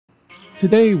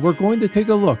Today we're going to take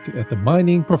a look at the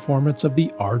mining performance of the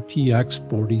RTX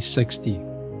 4060.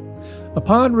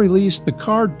 Upon release, the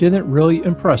card didn't really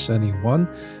impress anyone,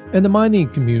 and the mining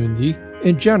community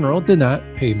in general did not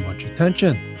pay much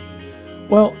attention.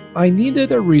 Well, I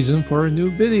needed a reason for a new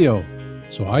video,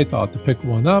 so I thought to pick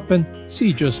one up and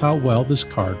see just how well this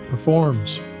card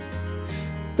performs.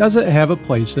 Does it have a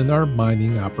place in our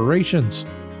mining operations?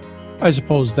 I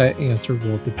suppose that answer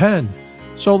will depend.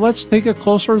 So let's take a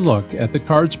closer look at the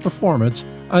card's performance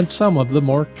on some of the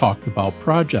more talked about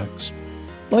projects.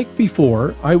 Like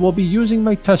before, I will be using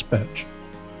my test bench,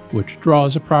 which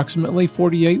draws approximately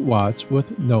 48 watts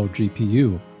with no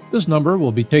GPU. This number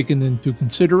will be taken into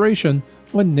consideration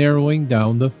when narrowing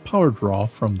down the power draw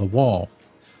from the wall.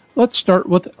 Let's start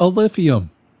with Alephium.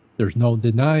 There's no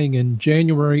denying in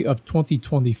January of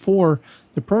 2024,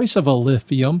 the price of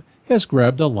Alephium has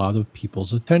grabbed a lot of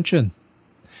people's attention.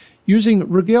 Using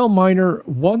Regale Miner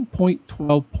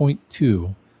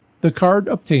 1.12.2, the card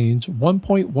obtains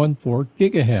 1.14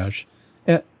 gigahash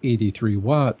at 83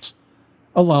 watts,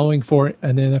 allowing for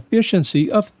an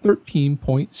efficiency of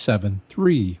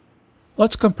 13.73.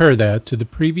 Let's compare that to the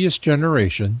previous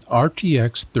generation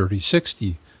RTX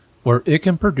 3060, where it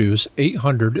can produce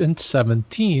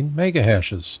 817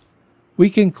 megahashes.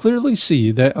 We can clearly see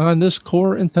that on this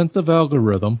core-intensive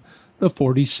algorithm, the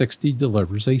 4060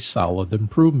 delivers a solid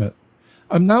improvement.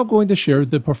 I'm now going to share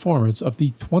the performance of the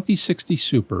 2060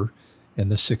 Super and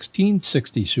the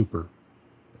 1660 Super.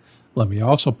 Let me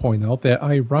also point out that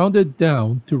I rounded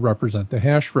down to represent the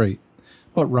hash rate,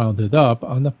 but rounded up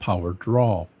on the power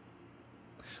draw.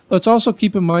 Let's also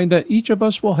keep in mind that each of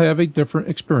us will have a different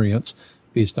experience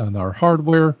based on our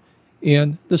hardware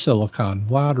and the silicon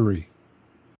lottery.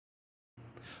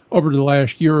 Over the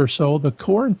last year or so, the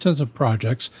core-intensive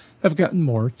projects have gotten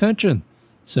more attention,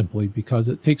 simply because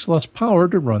it takes less power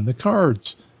to run the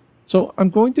cards. So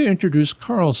I'm going to introduce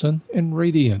Carlson and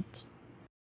Radiant.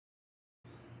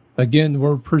 Again,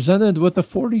 we're presented with the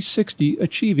 4060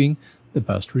 achieving the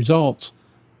best results,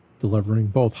 delivering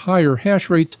both higher hash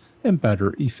rates and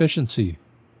better efficiency.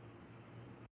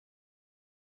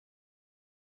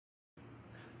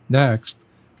 Next,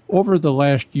 over the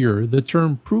last year, the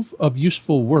term proof of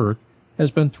useful work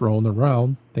has been thrown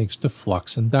around thanks to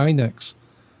Flux and Dynex.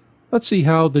 Let's see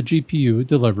how the GPU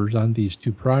delivers on these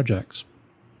two projects.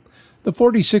 The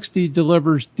 4060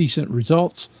 delivers decent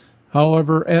results,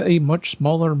 however at a much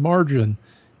smaller margin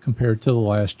compared to the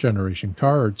last generation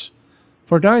cards.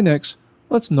 For Dynex,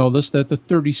 let's notice that the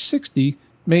 3060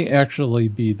 may actually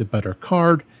be the better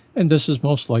card, and this is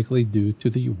most likely due to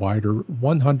the wider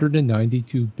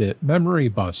 192-bit memory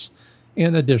bus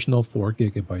and additional 4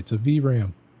 GB of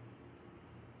VRAM.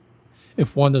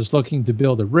 If one is looking to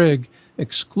build a rig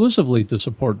exclusively to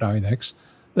support Dynex,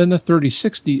 then the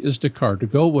 3060 is the card to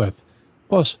go with.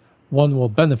 Plus, one will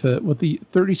benefit with the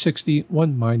 3060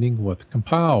 when mining with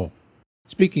Compow.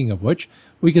 Speaking of which,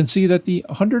 we can see that the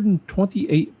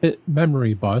 128-bit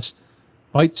memory bus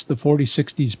bites the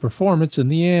 4060's performance in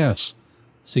the ass,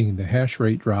 seeing the hash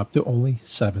rate drop to only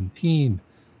 17.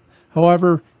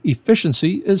 However,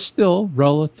 efficiency is still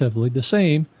relatively the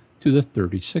same to the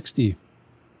 3060.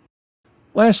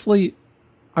 Lastly,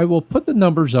 I will put the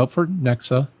numbers up for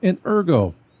Nexa and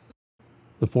Ergo.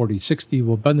 The 4060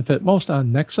 will benefit most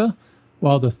on Nexa,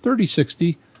 while the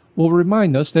 3060 will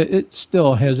remind us that it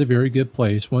still has a very good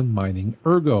place when mining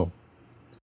Ergo.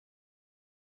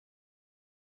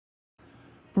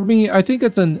 For me, I think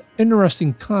it's an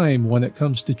interesting time when it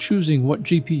comes to choosing what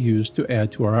GPUs to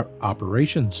add to our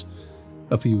operations.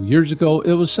 A few years ago,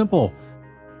 it was simple.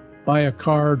 Buy a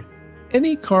card,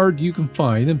 any card you can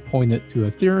find, and point it to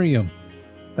Ethereum.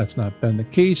 That's not been the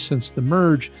case since the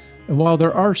merge, and while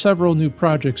there are several new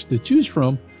projects to choose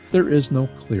from, there is no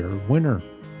clear winner.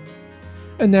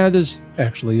 And that is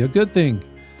actually a good thing.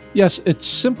 Yes, it's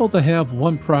simple to have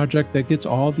one project that gets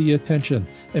all the attention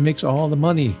and makes all the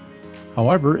money.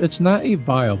 However, it's not a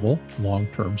viable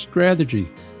long-term strategy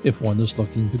if one is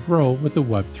looking to grow with the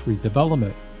Web3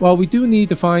 development. While we do need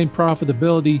to find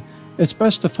profitability, it's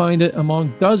best to find it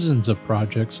among dozens of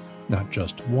projects, not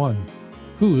just one.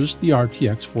 Who's the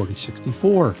RTX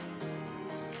 4064?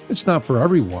 It's not for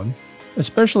everyone,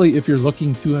 especially if you're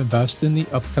looking to invest in the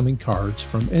upcoming cards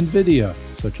from NVIDIA,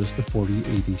 such as the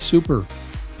 4080 Super.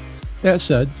 That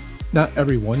said, not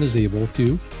everyone is able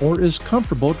to or is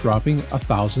comfortable dropping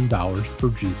 $1,000 per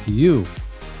GPU.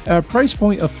 At a price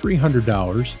point of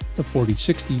 $300, the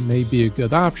 4060 may be a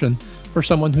good option for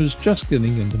someone who's just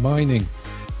getting into mining.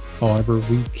 However,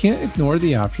 we can't ignore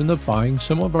the option of buying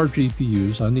some of our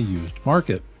GPUs on the used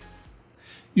market.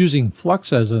 Using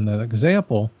Flux as an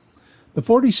example, The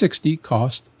 4060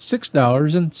 costs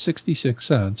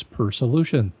 $6.66 per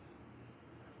solution,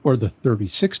 where the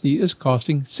 3060 is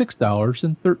costing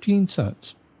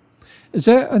 $6.13. Is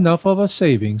that enough of a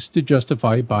savings to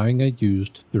justify buying a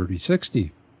used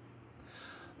 3060?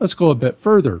 Let's go a bit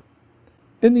further.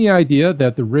 In the idea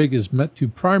that the rig is meant to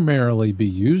primarily be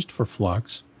used for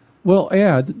Flux, we'll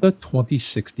add the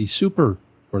 2060 Super,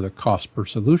 where the cost per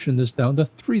solution is down to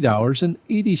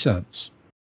 $3.80.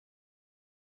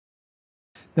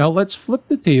 Now let's flip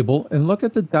the table and look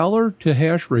at the dollar to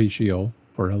hash ratio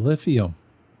for Alephium.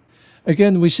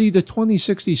 Again, we see the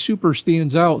 2060 Super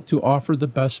stands out to offer the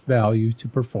best value to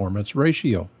performance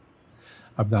ratio.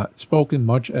 I've not spoken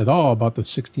much at all about the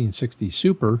 1660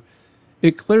 Super.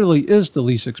 It clearly is the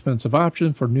least expensive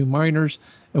option for new miners,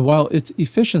 and while its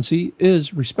efficiency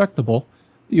is respectable,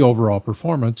 the overall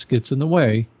performance gets in the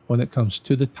way when it comes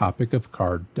to the topic of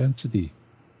card density.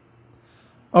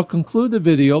 I'll conclude the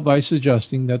video by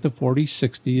suggesting that the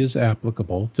 4060 is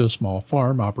applicable to a small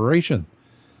farm operation.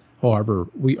 However,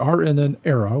 we are in an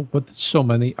era with so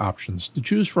many options to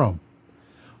choose from.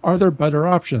 Are there better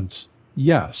options?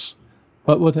 Yes,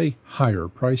 but with a higher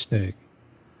price tag.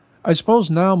 I suppose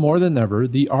now more than ever,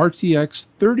 the RTX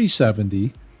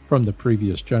 3070 from the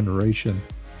previous generation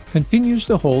continues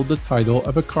to hold the title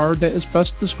of a card that is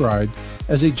best described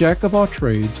as a jack of all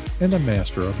trades and a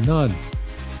master of none.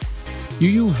 Do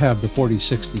you have the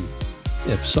 4060?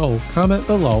 If so, comment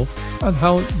below on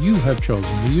how you have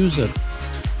chosen to use it.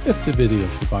 If the video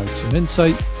provides some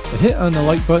insight, a hit on the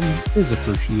like button is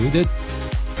appreciated.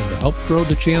 And to help grow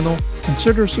the channel,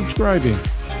 consider subscribing.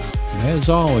 And as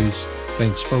always,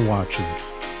 thanks for watching.